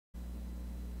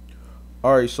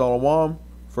All right, Shalom.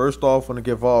 First off, I want to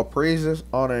give all praises,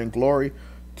 honor, and glory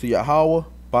to Yahweh,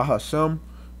 Bahashem,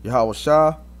 Yahweh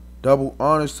Shah. Double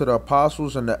honors to the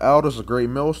apostles and the elders of Great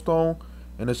Millstone.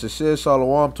 And it's a sincere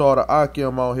Shalom to all the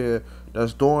Akim out here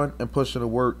that's doing and pushing the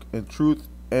work in truth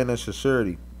and in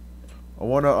sincerity. I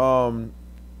want to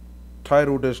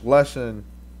title this lesson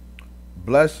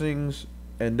Blessings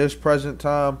in This Present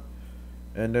Time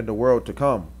and in the World to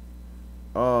Come.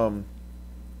 Um,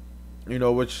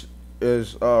 which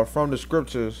is from the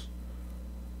scriptures.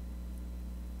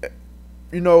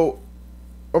 You know,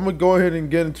 I'm gonna go ahead and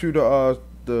get into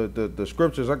the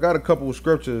scriptures. I got a couple of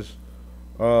scriptures.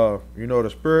 The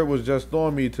Spirit was just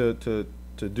on me to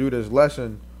do this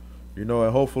lesson. And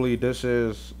hopefully this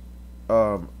is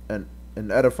an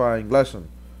edifying lesson.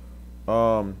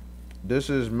 This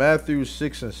is Matthew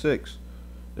 6:6.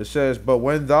 It says, "But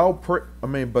when thou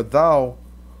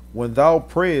when thou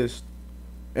prayest,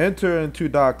 enter into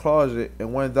thy closet,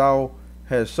 and when thou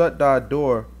hast shut thy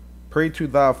door, pray to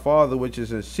thy Father which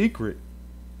is in secret,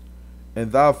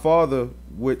 and thy Father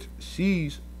which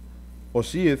seeth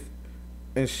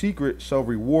in secret shall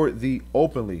reward thee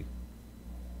openly."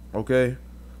 Okay,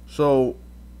 so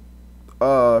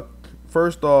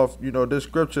first off, this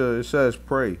scripture it says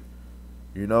pray.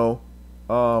 You know,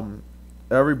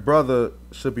 every brother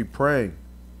should be praying,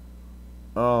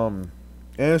 and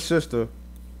sister.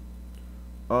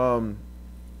 Um,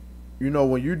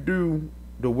 when you do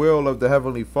the will of the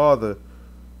Heavenly Father,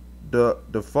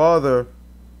 the Father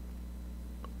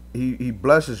he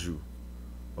blesses you.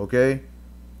 Okay.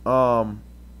 Um,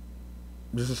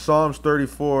 this is Psalms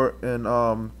 34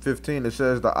 and 15. It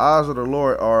says, "The eyes of the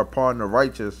Lord are upon the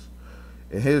righteous,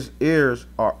 and His ears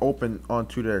are open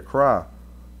unto their cry."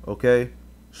 Okay,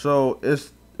 so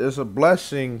it's a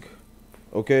blessing.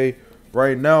 Okay,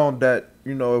 right now that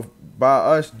if by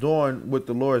us doing what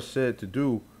the Lord said to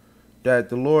do, that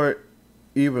the Lord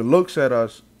even looks at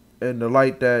us in the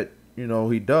light that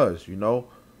He does. The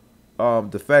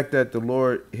fact that the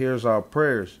Lord hears our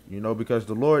prayers. Because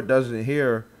the Lord doesn't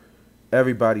hear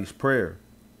everybody's prayer,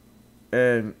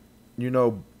 and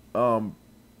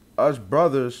us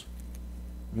brothers,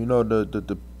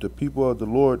 the people of the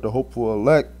Lord, the hopeful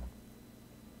elect.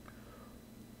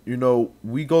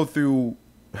 We go through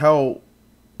hell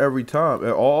every time,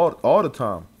 all the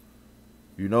time.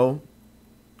 You know,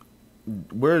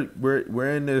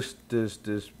 we're in this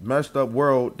messed up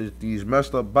world, these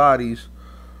messed up bodies.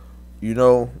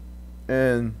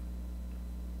 And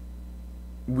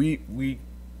we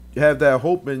have that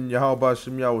hope in Yahweh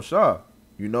Shem Yahweh Shah.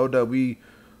 That we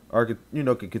are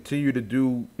can continue to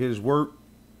do His work.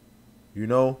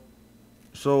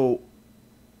 So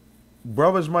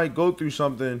brothers might go through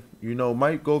something,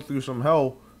 might go through some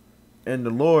hell, and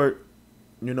the Lord,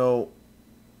 will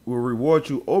reward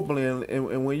you openly.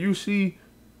 And when you see,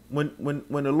 when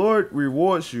the Lord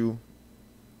rewards you,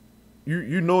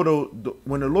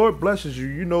 when the Lord blesses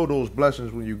you, those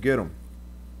blessings when you get them.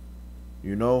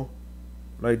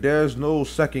 Like there's no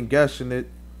second guessing it,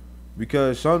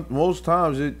 because most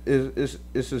times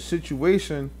it's a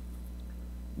situation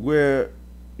where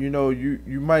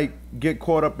you might get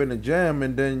caught up in a jam,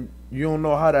 and then you don't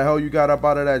know how the hell you got up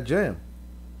out of that jam.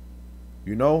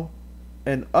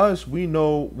 And us, we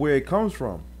know where it comes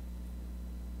from.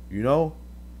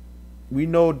 We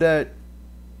know that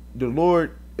the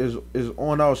Lord is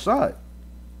on our side.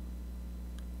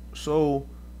 So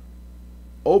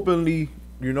openly,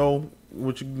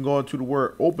 which you can go into the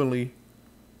word openly,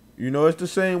 it's the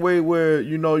same way where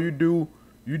you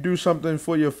do something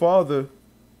for your father.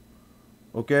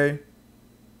 Okay,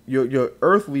 your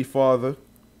earthly father,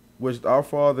 which our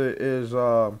father is,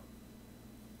 our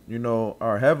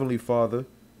heavenly Father.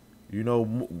 The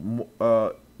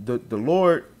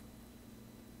Lord,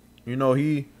 he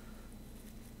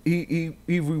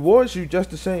rewards you just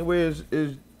the same way as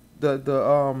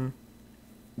the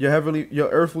your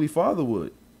earthly father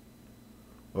would.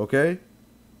 Okay,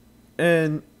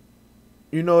 and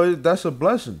that's a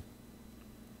blessing.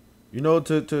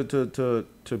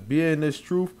 To be in this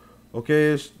truth.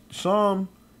 Okay, it's Psalm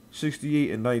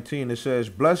 68 and 19. It says,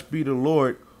 "Blessed be the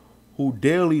Lord, who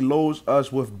daily loads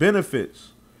us with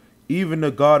benefits, even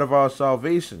the God of our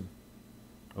salvation."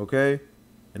 Okay,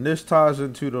 and this ties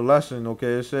into the lesson.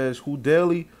 Okay, it says, "Who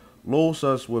daily loads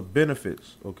us with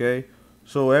benefits." Okay,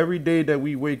 so every day that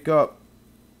we wake up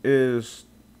is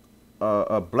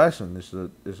a blessing. It's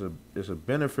a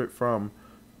benefit from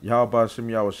Yahweh Shem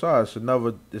Yahweh Shah. It's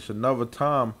another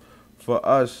time for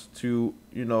us to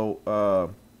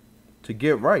to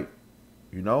get right.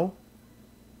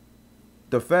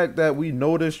 The fact that we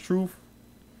know this truth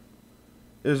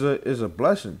is a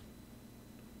blessing.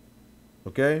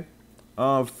 Okay,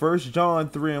 First John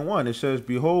 3:1, it says,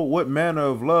 "Behold, what manner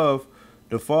of love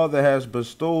the Father has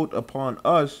bestowed upon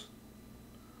us."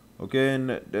 Okay, and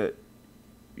that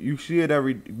you see it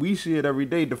we see it every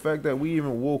day. The fact that we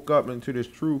even woke up into this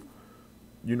truth,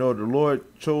 the Lord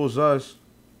chose us,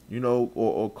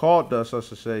 or called us, I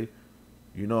should say,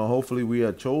 hopefully we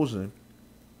are chosen.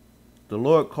 The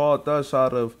Lord called us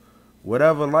out of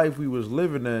whatever life we was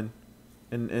living in,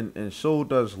 and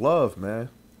showed us love, man.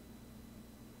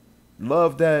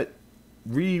 Love that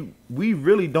we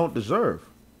really don't deserve.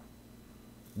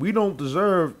 We don't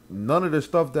deserve none of the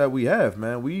stuff that we have,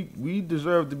 man. We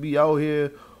deserve to be out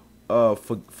here,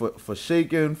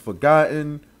 forsaken,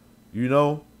 forgotten,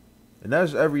 and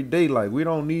that's every day. Like, we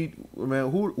don't need,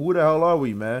 man. Who the hell are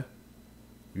we, man?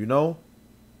 You know,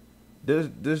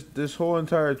 this whole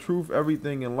entire truth,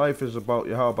 everything in life is about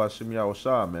Yahweh Shem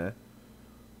Yahweh, man.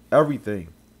 Everything.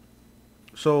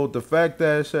 So the fact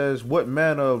that it says, "What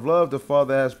manner of love the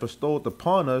Father has bestowed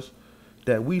upon us,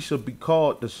 that we should be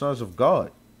called the sons of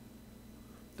God."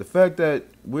 The fact that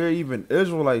we're even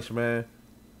Israelites, man,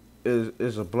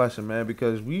 is a blessing, man,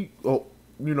 because we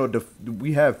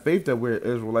have faith that we're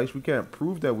Israelites. We can't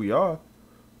prove that we are,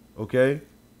 okay?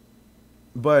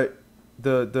 But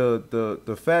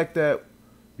the fact that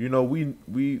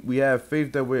we have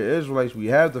faith that we're Israelites, we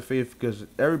have the faith, because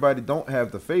everybody don't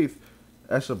have the faith.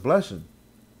 That's a blessing.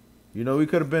 We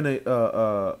could have been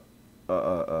a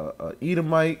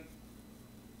Edomite.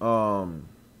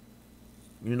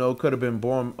 Could have been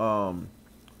born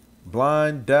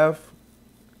blind, deaf.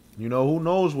 Who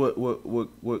knows what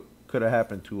could have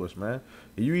happened to us, man.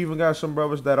 You even got some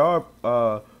brothers that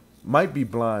are might be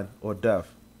blind or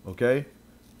deaf, okay?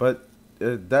 But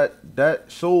that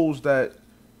shows that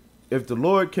if the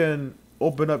Lord can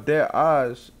open up their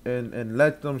eyes and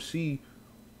let them see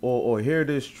or hear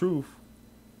this truth,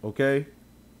 okay?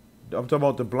 I'm talking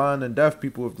about the blind and deaf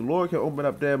people. If the Lord can open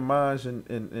up their minds and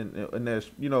their,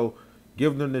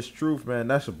 give them this truth, man,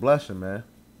 that's a blessing, man.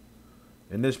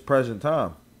 In this present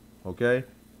time, okay?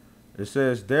 It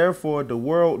says, "Therefore the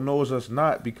world knows us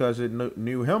not, because it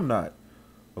knew him not."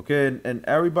 Okay, and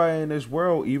everybody in this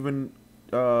world, even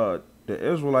the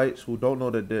Israelites who don't know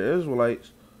that they're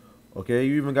Israelites, okay,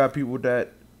 you even got people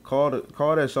that call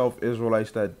themselves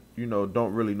Israelites that,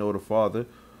 don't really know the Father,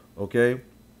 okay?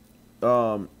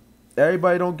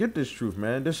 Everybody don't get this truth,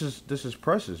 man. This is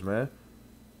precious, man.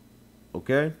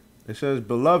 Okay? It says,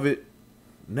 "Beloved,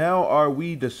 now are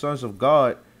we the sons of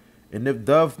God, and if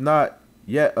doth not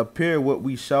yet appear what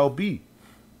we shall be.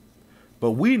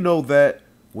 But we know that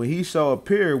when he shall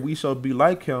appear, we shall be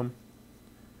like him,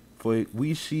 for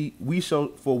we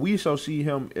shall see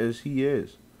him as he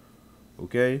is."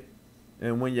 Okay?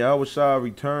 And when Yahweh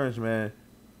returns, man,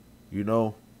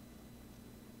 the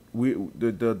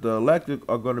elect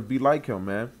are gonna be like him,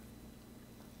 man.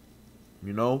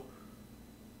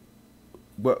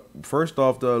 But first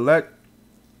off, the elect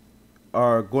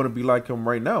are going to be like him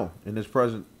right now in this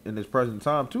present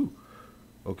time too.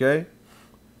 Okay?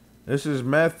 This is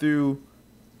Matthew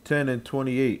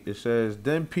 10:28. It says,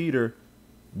 "Then Peter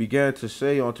began to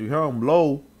say unto him,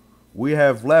 Lo, we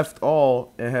have left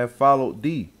all and have followed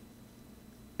thee.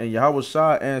 And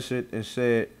Yahweh answered and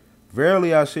said,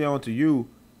 Verily I say unto you,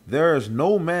 there is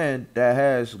no man that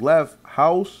has left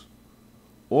house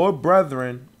or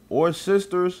brethren or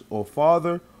sisters or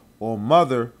father or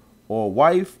mother or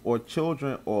wife or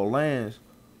children or lands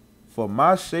for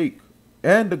my sake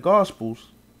and the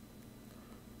gospel's,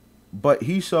 but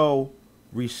he shall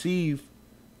receive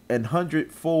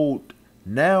 100-fold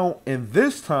now in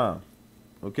this time."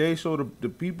 Okay, so the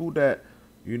people that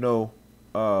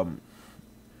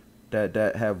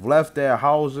that have left their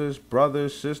houses,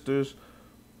 brothers, sisters,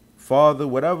 father,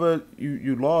 whatever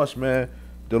you lost, man,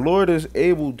 the Lord is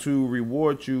able to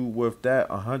reward you with that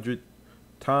 100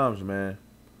 times, man.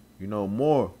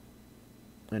 More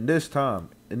in this time,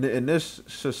 in this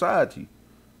society.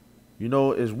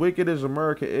 As wicked as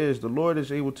America is, the Lord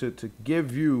is able to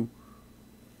give you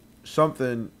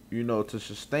something, to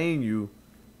sustain you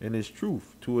in His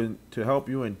truth, to help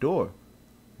you endure.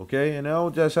 Okay, and it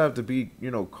don't just have to be,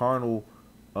 carnal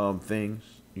things,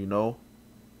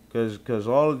 because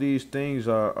all of these things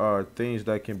are things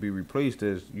that can be replaced,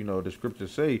 as the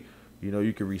scriptures say.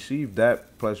 You can receive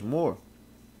that plus more.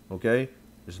 Okay,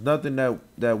 there's nothing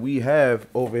that we have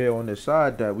over here on this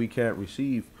side that we can't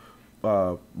receive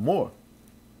more.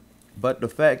 But the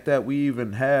fact that we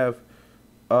even have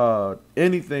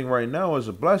anything right now is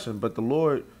a blessing. But the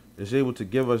Lord is able to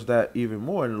give us that even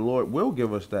more, and the Lord will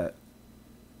give us that.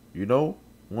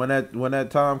 When that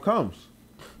time comes.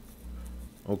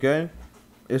 Okay,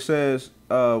 it says,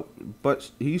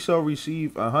 but he shall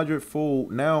receive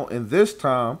 100-fold now in this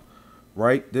time,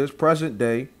 right? This present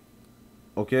day,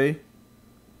 okay?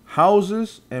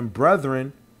 Houses and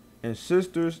brethren and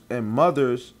sisters and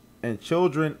mothers and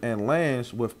children and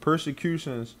lands with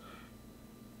persecutions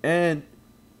and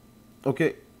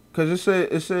okay, because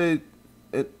it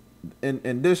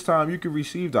in this time you can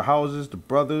receive the houses, the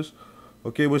brothers,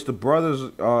 okay, which the brothers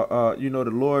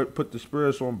the Lord put the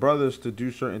spirits on brothers to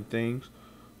do certain things,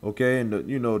 okay, and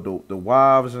the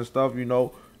wives and stuff,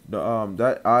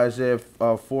 that Isaiah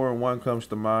 4:1 comes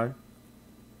to mind,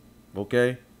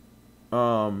 okay,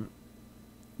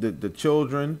 the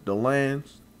children, the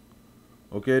lands.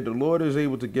 Okay, the Lord is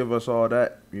able to give us all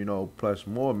that, plus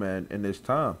more, man, in this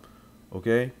time.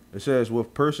 Okay, it says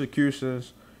with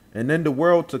persecutions, and in the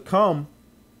world to come,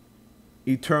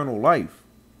 eternal life.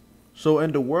 So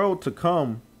in the world to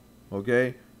come,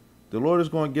 okay, the Lord is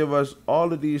going to give us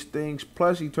all of these things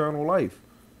plus eternal life.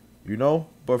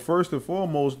 But first and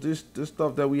foremost, this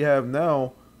stuff that we have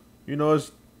now,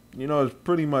 it's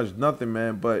pretty much nothing,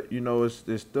 man. But it's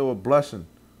still a blessing.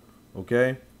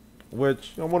 Okay.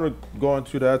 Which I want to go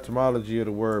into the etymology of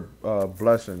the word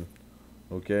blessing,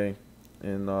 okay,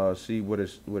 and see what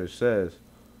it says,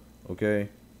 okay,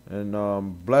 and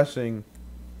blessing.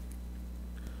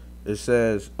 It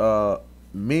says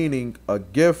meaning a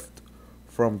gift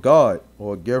from God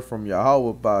or a gift from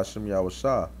Yahweh by Hashem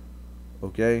Yahushua,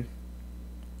 okay.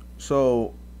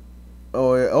 So,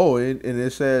 and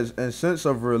it says in sense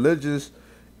of religious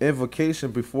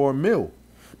invocation before a meal,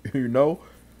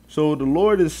 So the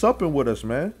Lord is supping with us,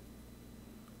 man.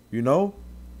 When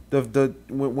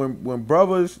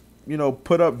brothers,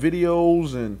 put up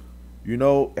videos and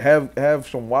have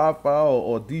some Wi-Fi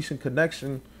or decent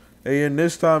connection, hey, in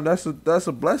this time that's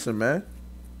a blessing, man.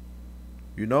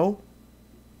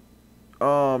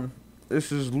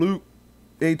 This is Luke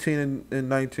 18 and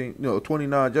 19,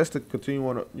 29. Just to continue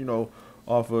on,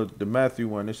 off of the Matthew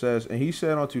one. It says, and he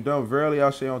said unto them, verily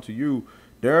I say unto you,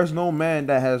 there is no man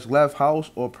that has left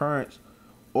house or parents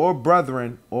or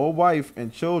brethren or wife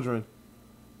and children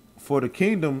for the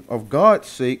kingdom of God's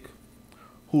sake,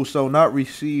 who shall not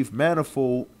receive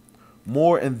manifold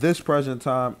more in this present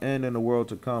time and in the world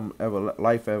to come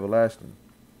life everlasting.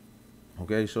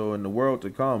 Okay, so in the world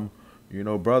to come,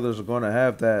 brothers are going to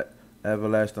have that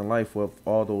everlasting life with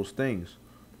all those things.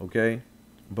 Okay,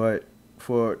 but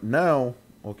for now,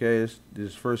 okay,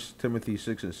 this First Timothy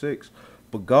 6:6.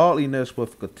 But godliness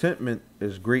with contentment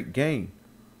is great gain.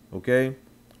 Okay,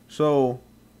 so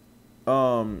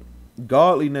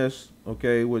godliness,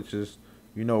 okay, which is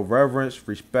reverence,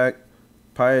 respect,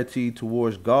 piety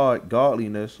towards God,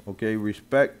 godliness, okay,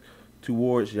 respect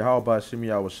towards Yahweh Shem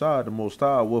Yahushua, the Most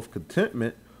High, with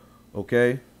contentment,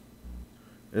 okay.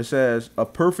 It says a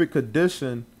perfect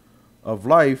condition of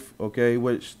life, okay,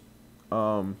 which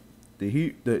the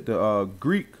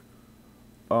Greek,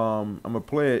 I'm gonna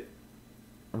play it.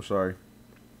 I'm sorry.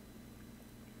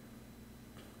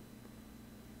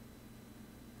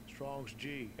 Strong's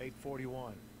G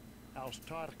 841.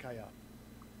 Austarkaya.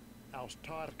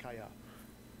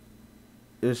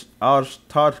 It's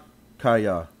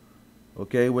Austarkaya,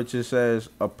 okay, which it says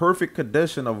a perfect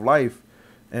condition of life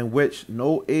in which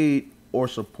no aid or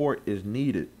support is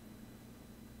needed.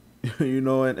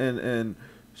 And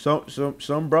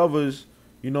some brothers,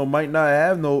 might not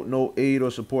have no aid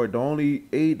or support. The only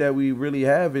aid that we really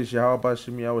have is Yahweh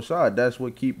Shem Yahushua. That's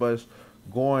what keep us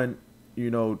going,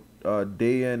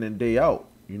 day in and day out.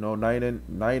 Night in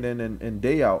and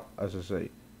day out, as I say.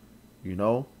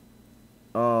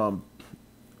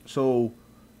 So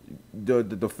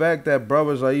the fact that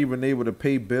brothers are even able to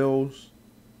pay bills,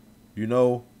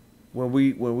 when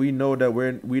we know that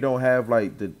we don't have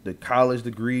like the college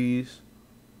degrees,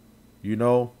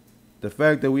 the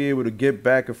fact that we're able to get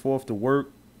back and forth to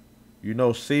work,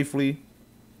 safely.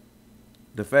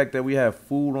 The fact that we have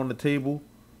food on the table,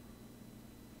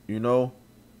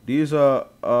 these are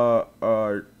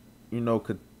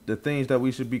the things that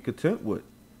we should be content with,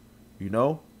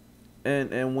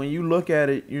 And when you look at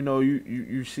it,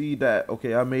 you see that,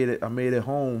 okay, I made it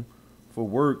home for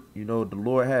work. The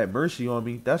Lord had mercy on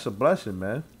me. That's a blessing,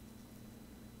 man.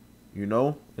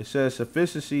 It says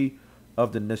sufficiency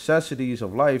of the necessities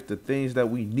of life, the things that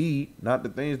we need, not the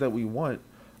things that we want.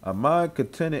 A mind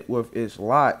contented with its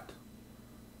lot,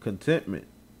 contentment,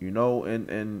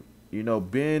 and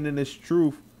being in this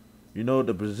truth,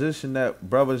 the position that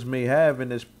brothers may have in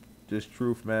this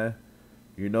truth, man.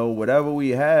 Whatever we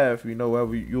have,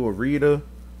 whether you're a reader,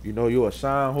 you're a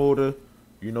sign holder,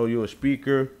 you're a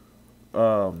speaker,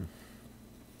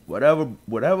 whatever,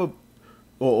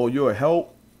 or you're a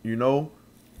help,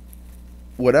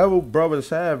 whatever brothers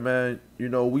have, man,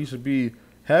 we should be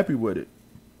happy with it.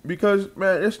 Because,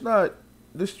 man, it's not,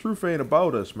 this truth ain't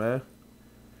about us, man.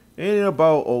 It ain't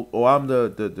about, I'm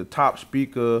the top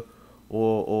speaker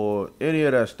or any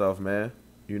of that stuff, man.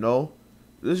 You know?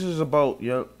 This is about,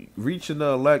 reaching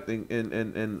the elect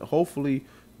and hopefully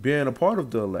being a part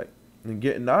of the elect and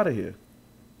getting out of here.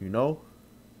 You know?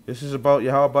 This is about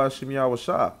Yahweh Shem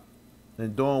Yahweh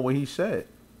and doing what he said.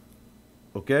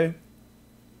 Okay?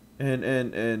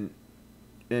 And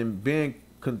being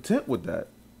content with that.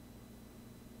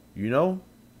 You know?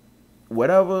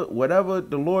 Whatever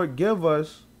the Lord give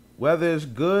us, whether it's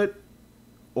good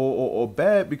or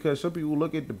bad, because some people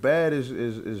look at the bad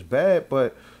as bad,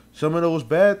 but some of those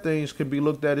bad things can be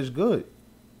looked at as good.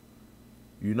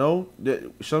 You know,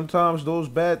 that sometimes those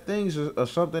bad things are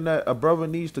something that a brother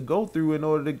needs to go through in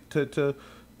order to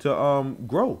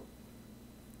grow.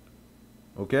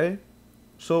 Okay?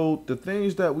 So the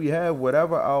things that we have,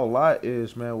 whatever our lot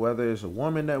is, man, whether it's a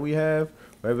woman that we have,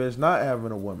 whether it's not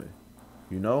having a woman,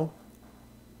 you know,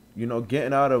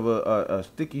 getting out of a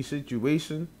sticky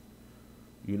situation,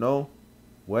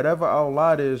 whatever our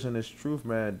lot is in this truth,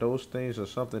 man, those things are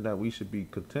something that we should be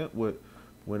content with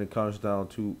when it comes down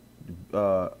to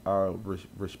our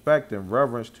respect and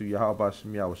reverence to Yahweh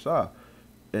Shem Yahweh.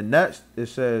 And that's, it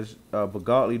says, but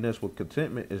godliness with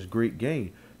contentment is great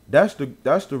gain. That's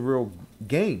the real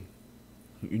gain,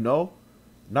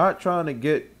 not trying to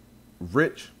get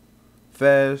rich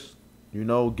fast,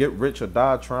 get rich or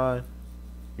die trying.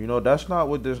 That's not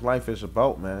what this life is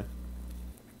about, man.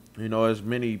 As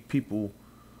many people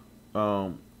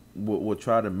will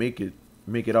try to make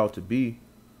it out to be.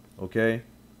 Okay,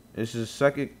 this is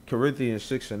 2 Corinthians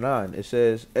 6:9. It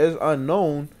says, as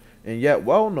unknown and yet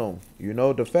well known.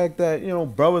 The fact that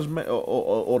brothers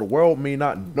or the world may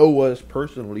not know us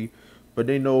personally, but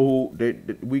they know who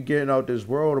we getting out this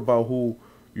world about who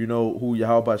who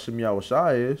Yahweh Shem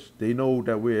Yahweh is. They know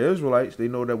that we're Israelites. They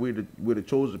know that we're the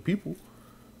chosen people.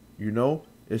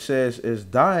 It says, is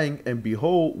dying, and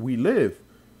behold, we live.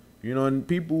 And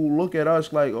people look at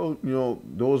us like, oh,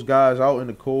 those guys out in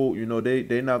the cold,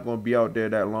 they not going to be out there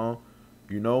that long,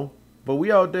 But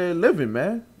we out there living,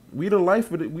 man. We the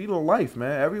life,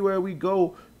 man. Everywhere we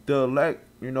go, the elect,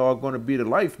 are going to be the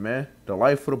life, man. The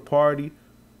life for the party,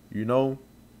 It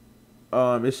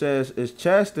says, it's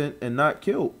chastened and not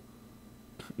killed.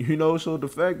 So the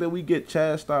fact that we get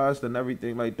chastised and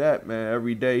everything like that, man,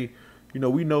 every day,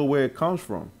 we know where it comes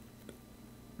from.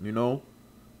 The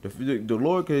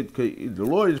Lord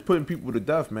is putting people to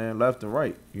death, man, left and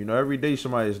right. Every day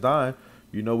somebody is dying.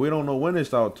 We don't know when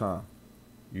it's our time.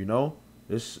 It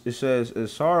says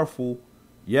it's sorrowful,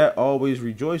 yet always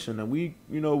rejoicing, and we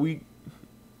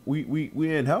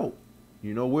in help.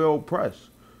 We're oppressed,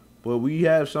 but we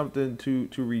have something to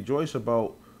rejoice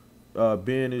about.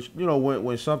 Being this,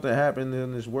 when something happens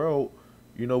in this world,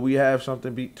 we have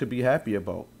something to be happy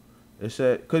about. It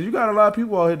said, because you got a lot of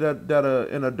people out here that are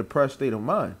in a depressed state of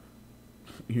mind.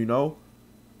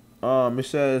 It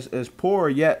says, as poor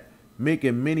yet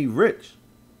making many rich,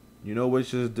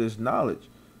 which is this knowledge.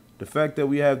 The fact that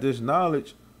we have this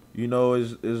knowledge,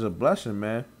 is a blessing,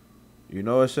 man.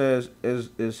 It says,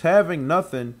 is having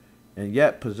nothing and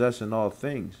yet possessing all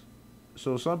things.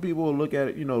 So some people will look at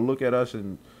it, look at us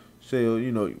and say,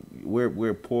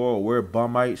 we're poor or we're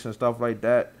bummites and stuff like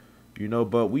that.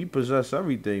 But we possess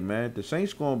everything, man. The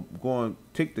saints going to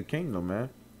take the kingdom, man.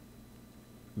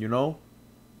 The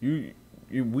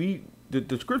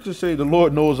scriptures say the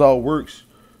Lord knows our works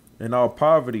and our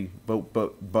poverty,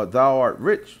 but thou art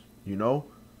rich.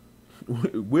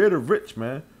 We're the rich,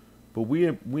 man. But we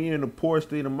in a poor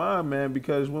state of mind, man.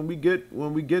 Because when we get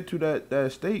to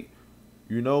that state,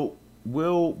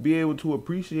 we'll be able to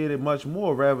appreciate it much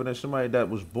more, rather than somebody that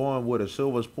was born with a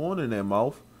silver spoon in their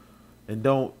mouth and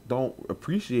don't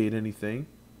appreciate anything,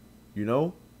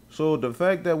 So the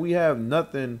fact that we have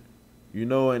nothing,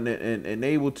 and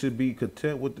able to be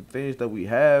content with the things that we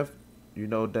have,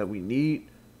 that we need,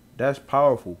 that's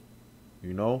powerful,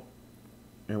 And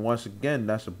once again,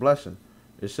 that's a blessing.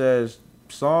 It says,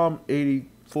 Psalm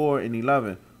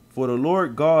 84:11, for the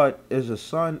Lord God is a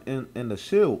sun and a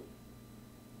shield.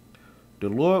 The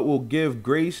Lord will give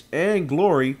grace and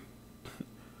glory.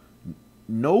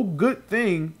 No good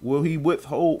thing will he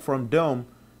withhold from them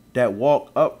that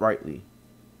walk uprightly.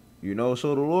 So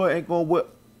the Lord ain't gonna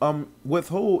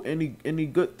withhold any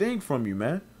good thing from you,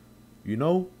 man.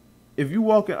 If you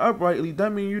walking uprightly,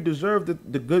 that means you deserve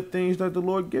the good things that the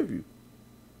Lord give you.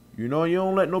 You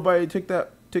don't let nobody take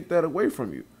that away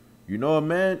from you. A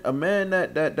man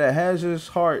that has his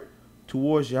heart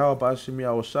towards Yahweh Shem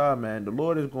Yahweh, man, the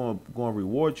Lord is going to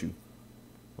reward you.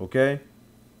 Okay?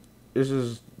 This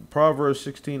is Proverbs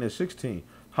 16:16.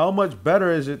 How much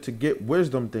better is it to get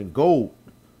wisdom than gold,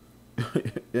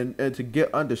 and to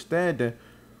get understanding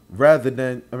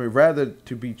rather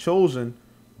to be chosen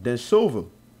than silver.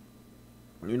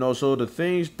 So the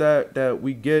things that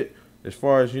we get as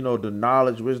far as the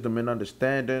knowledge, wisdom, and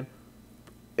understanding.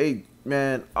 Hey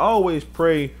man, I always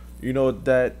pray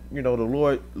that the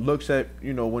Lord looks at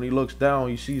when He looks down,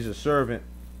 He sees a servant.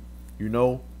 You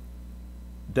know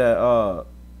that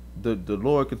the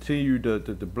Lord continue to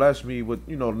bless me with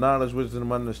knowledge, wisdom,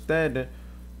 and understanding.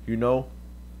 You know,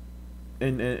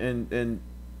 and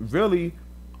really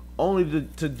only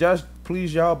to just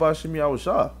please Yahweh Shemi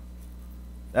Yahushua.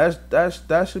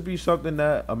 That should be something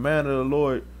that a man of the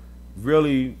Lord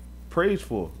really prays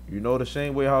for. The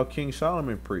same way how King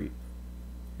Solomon prayed.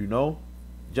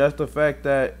 Just the fact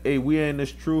that hey, we in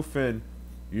this truth, and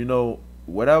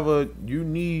whatever you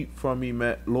need from me,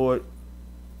 man, Lord,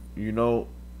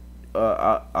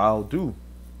 I'll do.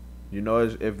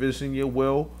 If it's in your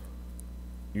will,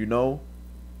 you know,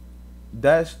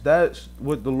 that's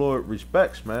what the Lord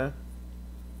respects, man.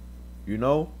 You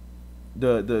know,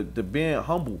 the being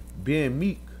humble, being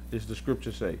meek, is the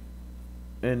scripture say,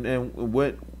 and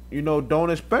what don't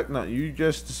expect nothing. You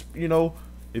just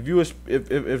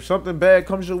if something bad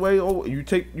comes your way, oh, you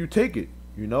take it,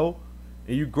 and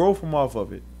you grow from off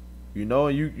of it, and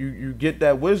you get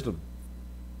that wisdom.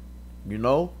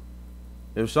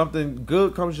 If something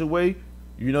good comes your way,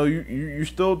 you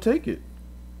still take it,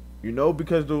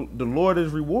 because the Lord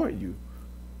is rewarding you.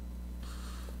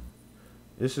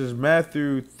 This is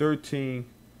Matthew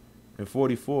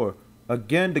 13:44.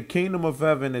 Again, the kingdom of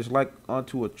heaven is like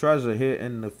unto a treasure hid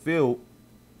in the field,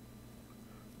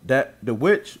 that the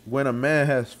which, when a man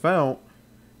has found,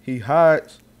 he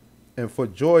hides, and for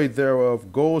joy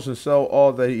thereof goes and sell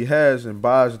all that he has and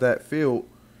buys that field.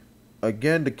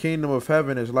 Again, the kingdom of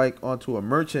heaven is like unto a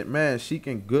merchant man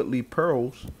seeking goodly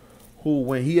pearls, who,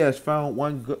 when he has found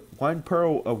one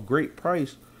pearl of great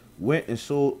price, went and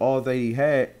sold all that he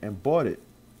had and bought it.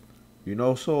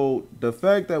 So the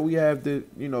fact that we have the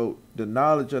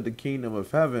knowledge of the kingdom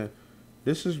of heaven,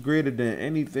 this is greater than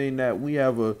anything that we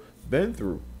ever been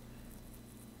through.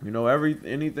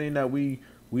 Anything that we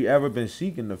ever been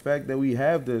seeking. The fact that we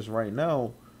have this right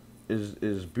now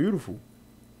is beautiful.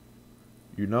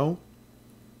 Let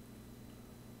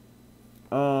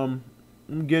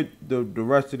me get the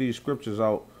rest of these scriptures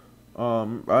out.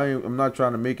 I'm not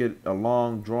trying to make it a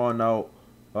long, drawn out,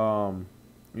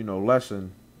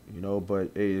 lesson.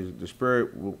 But hey, the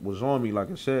Spirit was on me, like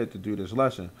I said, to do this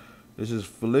lesson. This is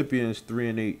Philippians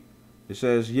 3:8. It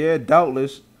says, "Yeah,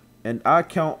 doubtless, and I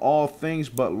count all things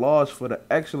but loss for the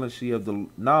excellency of the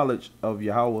knowledge of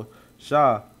Yahweh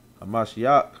Shah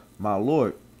Hamashiach, my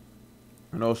Lord."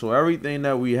 So everything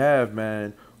that we have,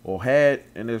 man, or had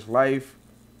in this life,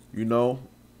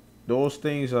 those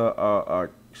things are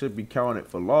should be counted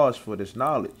for loss for this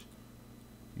knowledge.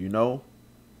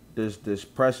 This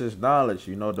precious knowledge,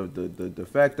 the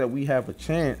fact that we have a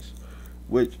chance,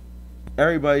 which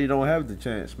everybody don't have the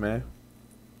chance, man.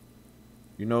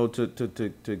 To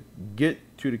get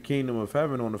to the kingdom of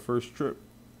heaven on the first trip.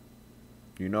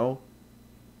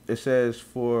 It says,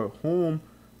 "For whom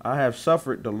I have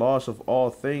suffered the loss of all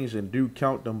things, and do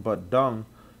count them but dung,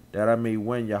 that I may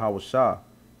win Yahweh Shah."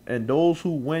 And those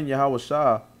who win Yahweh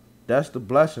Shah, that's the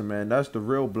blessing, man. That's the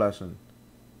real blessing.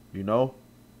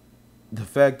 The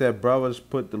fact that brothers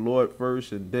put the Lord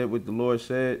first and did what the Lord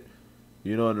said,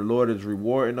 and the Lord is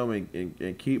rewarding them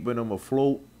and keeping them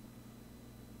afloat.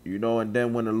 And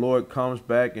then when the Lord comes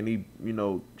back and He,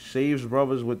 saves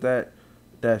brothers with that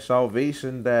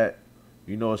salvation that,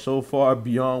 is so far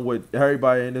beyond what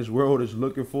everybody in this world is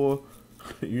looking for,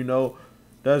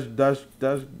 that's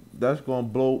gonna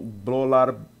blow a lot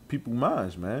of people's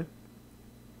minds, man.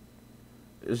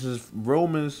 This is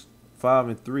Romans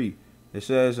 5:3. It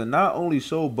says, "And not only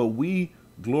so, but we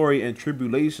glory in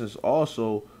tribulations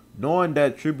also, knowing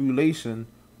that tribulation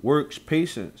works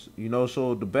patience."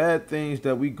 So the bad things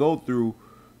that we go through,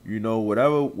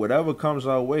 whatever comes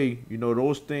our way,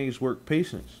 those things work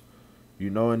patience.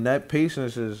 And that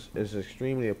patience is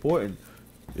extremely important.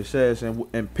 It says,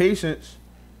 and patience,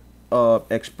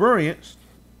 experience,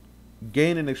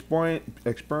 gaining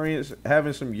experience,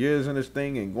 having some years in this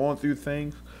thing and going through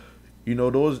things.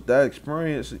 That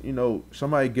experience,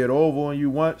 somebody get over on you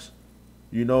once,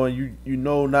 and you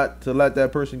know not to let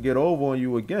that person get over on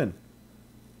you again.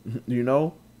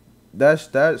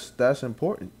 That's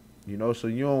important. So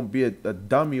you don't be a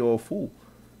dummy or a fool.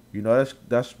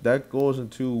 That goes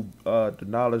into the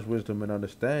knowledge, wisdom, and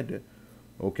understanding.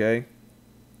 Okay.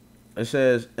 It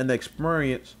says, "and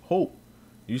experience hope."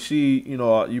 You see,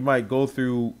 you might go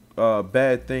through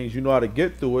bad things, you know how to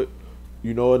get through it.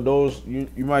 You know, and those you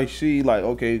might see like,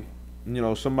 okay, you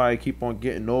know, somebody keep on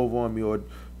getting over on me, or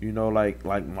you know, like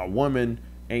my woman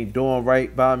ain't doing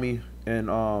right by me, and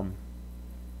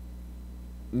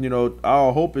you know,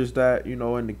 our hope is that, you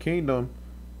know, in the kingdom,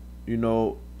 you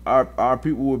know, our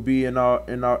people would be in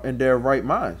their right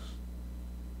minds.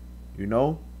 You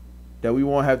know, that we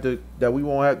won't have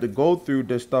to go through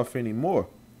this stuff anymore.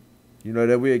 You know,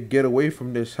 that we'll get away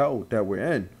from this hell that we're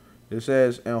in. It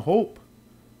says, and hope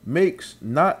makes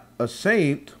not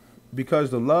ashamed,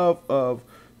 because the love of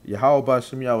Yahweh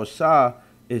Bashem Yahushua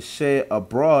is shed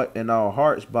abroad in our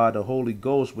hearts by the Holy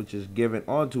Ghost, which is given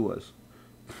unto us.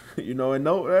 You know, and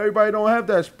no, everybody don't have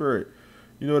that spirit,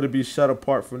 you know, to be set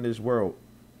apart from this world.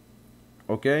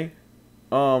 Okay?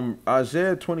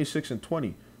 Isaiah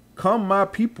 26:20. Come, my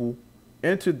people,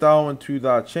 enter thou into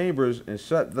thy chambers, and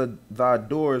shut thy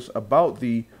doors about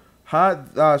thee.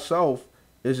 Hide thyself,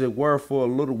 as it were, for a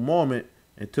little moment,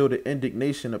 until the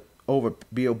indignation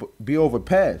be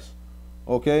overpassed.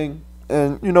 Okay?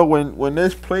 And, you know, when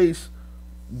this place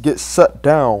gets shut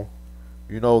down,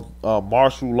 you know,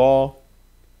 martial law,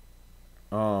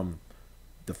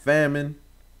 the famine,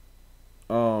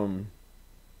 you know,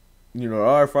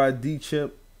 RFID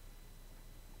chip,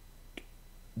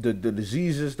 the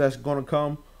diseases that's gonna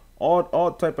come,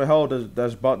 all type of hell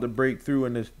that's about to break through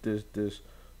in this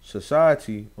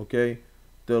society. Okay,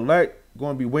 the elect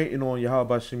gonna be waiting on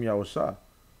Yahweh Shem Yahushua.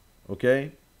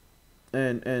 Okay,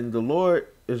 and the Lord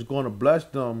is gonna bless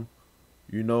them.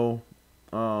 You know,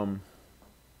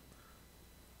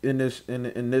 in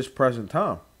this present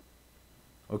time.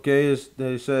 Okay,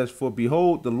 it says, for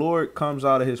behold, the Lord comes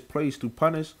out of his place to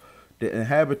punish the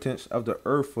inhabitants of the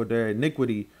earth for their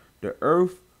iniquity. The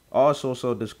earth also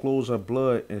shall disclose her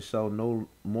blood, and shall no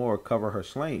more cover her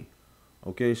slain.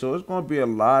 Okay, so it's going to be a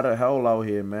lot of hell out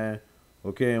here, man.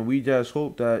 Okay, and we just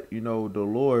hope that, you know, the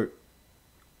Lord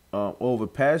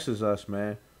overpasses us,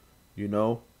 man. You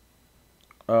know,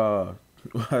 I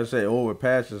say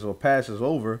overpasses or passes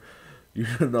over. You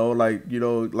know,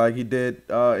 like he did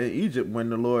in Egypt when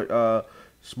the Lord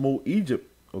smote Egypt.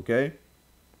 Okay.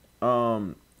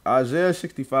 Isaiah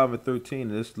 65:13.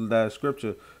 This is the last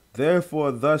scripture.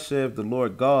 Therefore, thus saith the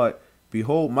Lord God: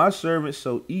 Behold, my servants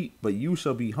shall eat, but you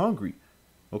shall be hungry.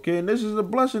 Okay, and this is a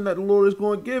blessing that the Lord is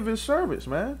going to give his servants,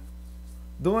 man.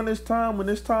 During this time,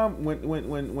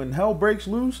 when hell breaks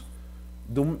loose,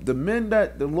 the men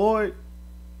that the Lord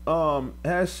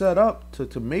has set up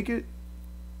to make it.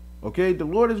 Okay, the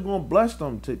Lord is going to bless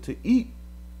them to eat,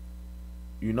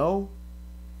 you know,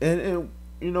 and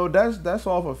you know, that's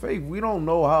off of faith. We don't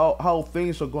know how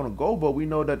things are going to go, but we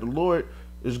know that the Lord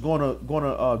is gonna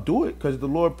do it, because the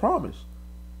Lord promised.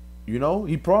 You know,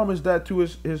 he promised that to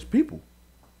his people.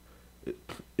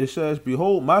 It says,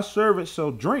 behold, my servants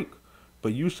shall drink,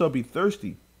 but you shall be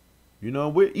thirsty. You know,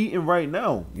 we're eating right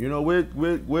now. You know, we're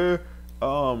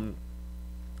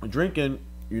drinking.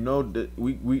 You know, that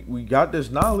we got this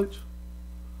knowledge.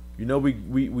 You know,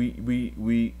 the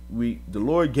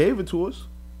Lord gave it to us.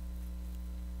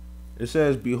 It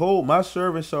says, behold, my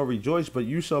servants shall rejoice, but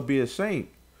you shall be ashamed.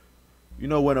 You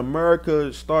know, when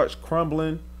America starts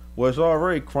crumbling, well, it's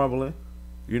already crumbling.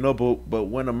 You know, but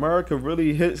when America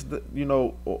really hits the, you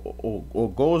know,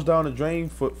 or goes down the drain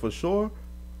for sure,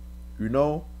 you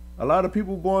know, a lot of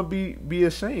people going to be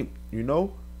ashamed. You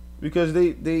know, because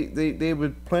they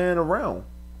been playing around.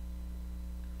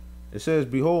 It says,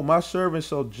 behold, my servants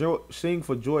shall sing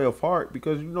for joy of heart,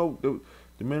 because, you know,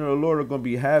 the men of the Lord are going to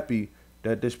be happy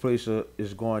that this place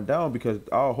is going down, because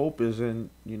our hope is in,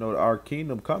 you know, our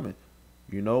kingdom coming,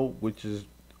 you know, which is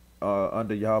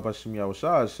under Yahweh Shem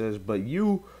Yahushua. It says, but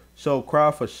you shall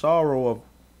cry for sorrow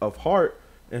of heart,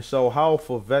 and shall howl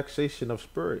for vexation of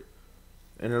spirit.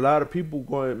 And a lot of people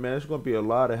going, man, it's going to be a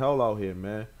lot of hell out here,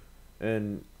 man.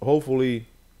 And hopefully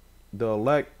the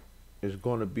elect is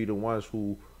going to be the ones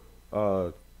who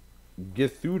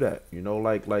get through that, you know,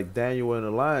 like Daniel in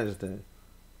the lion's den,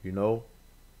 you know,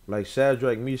 like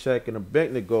Shadrach, Meshach, and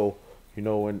Abednego, you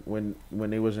know, when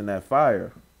they was in that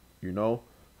fire, you know,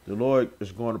 the Lord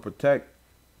is going to protect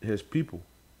his people,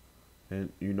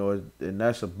 and you know, and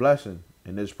that's a blessing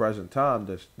in this present time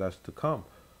that's to come,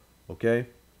 okay,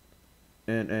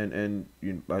 and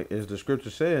you know, like as the scripture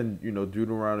saying, you know,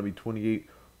 Deuteronomy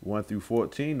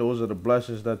 28:1-14, those are the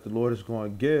blessings that the Lord is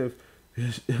going to give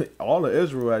all of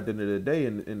Israel at the end of the day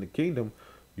in the kingdom,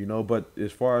 you know. But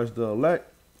as far as the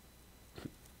elect,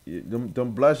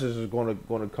 them blessings is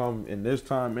gonna come in this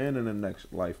time and in the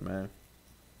next life, man.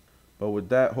 But with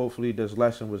that, hopefully this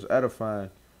lesson was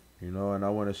edifying, you know, and I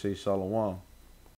want to say Shalom.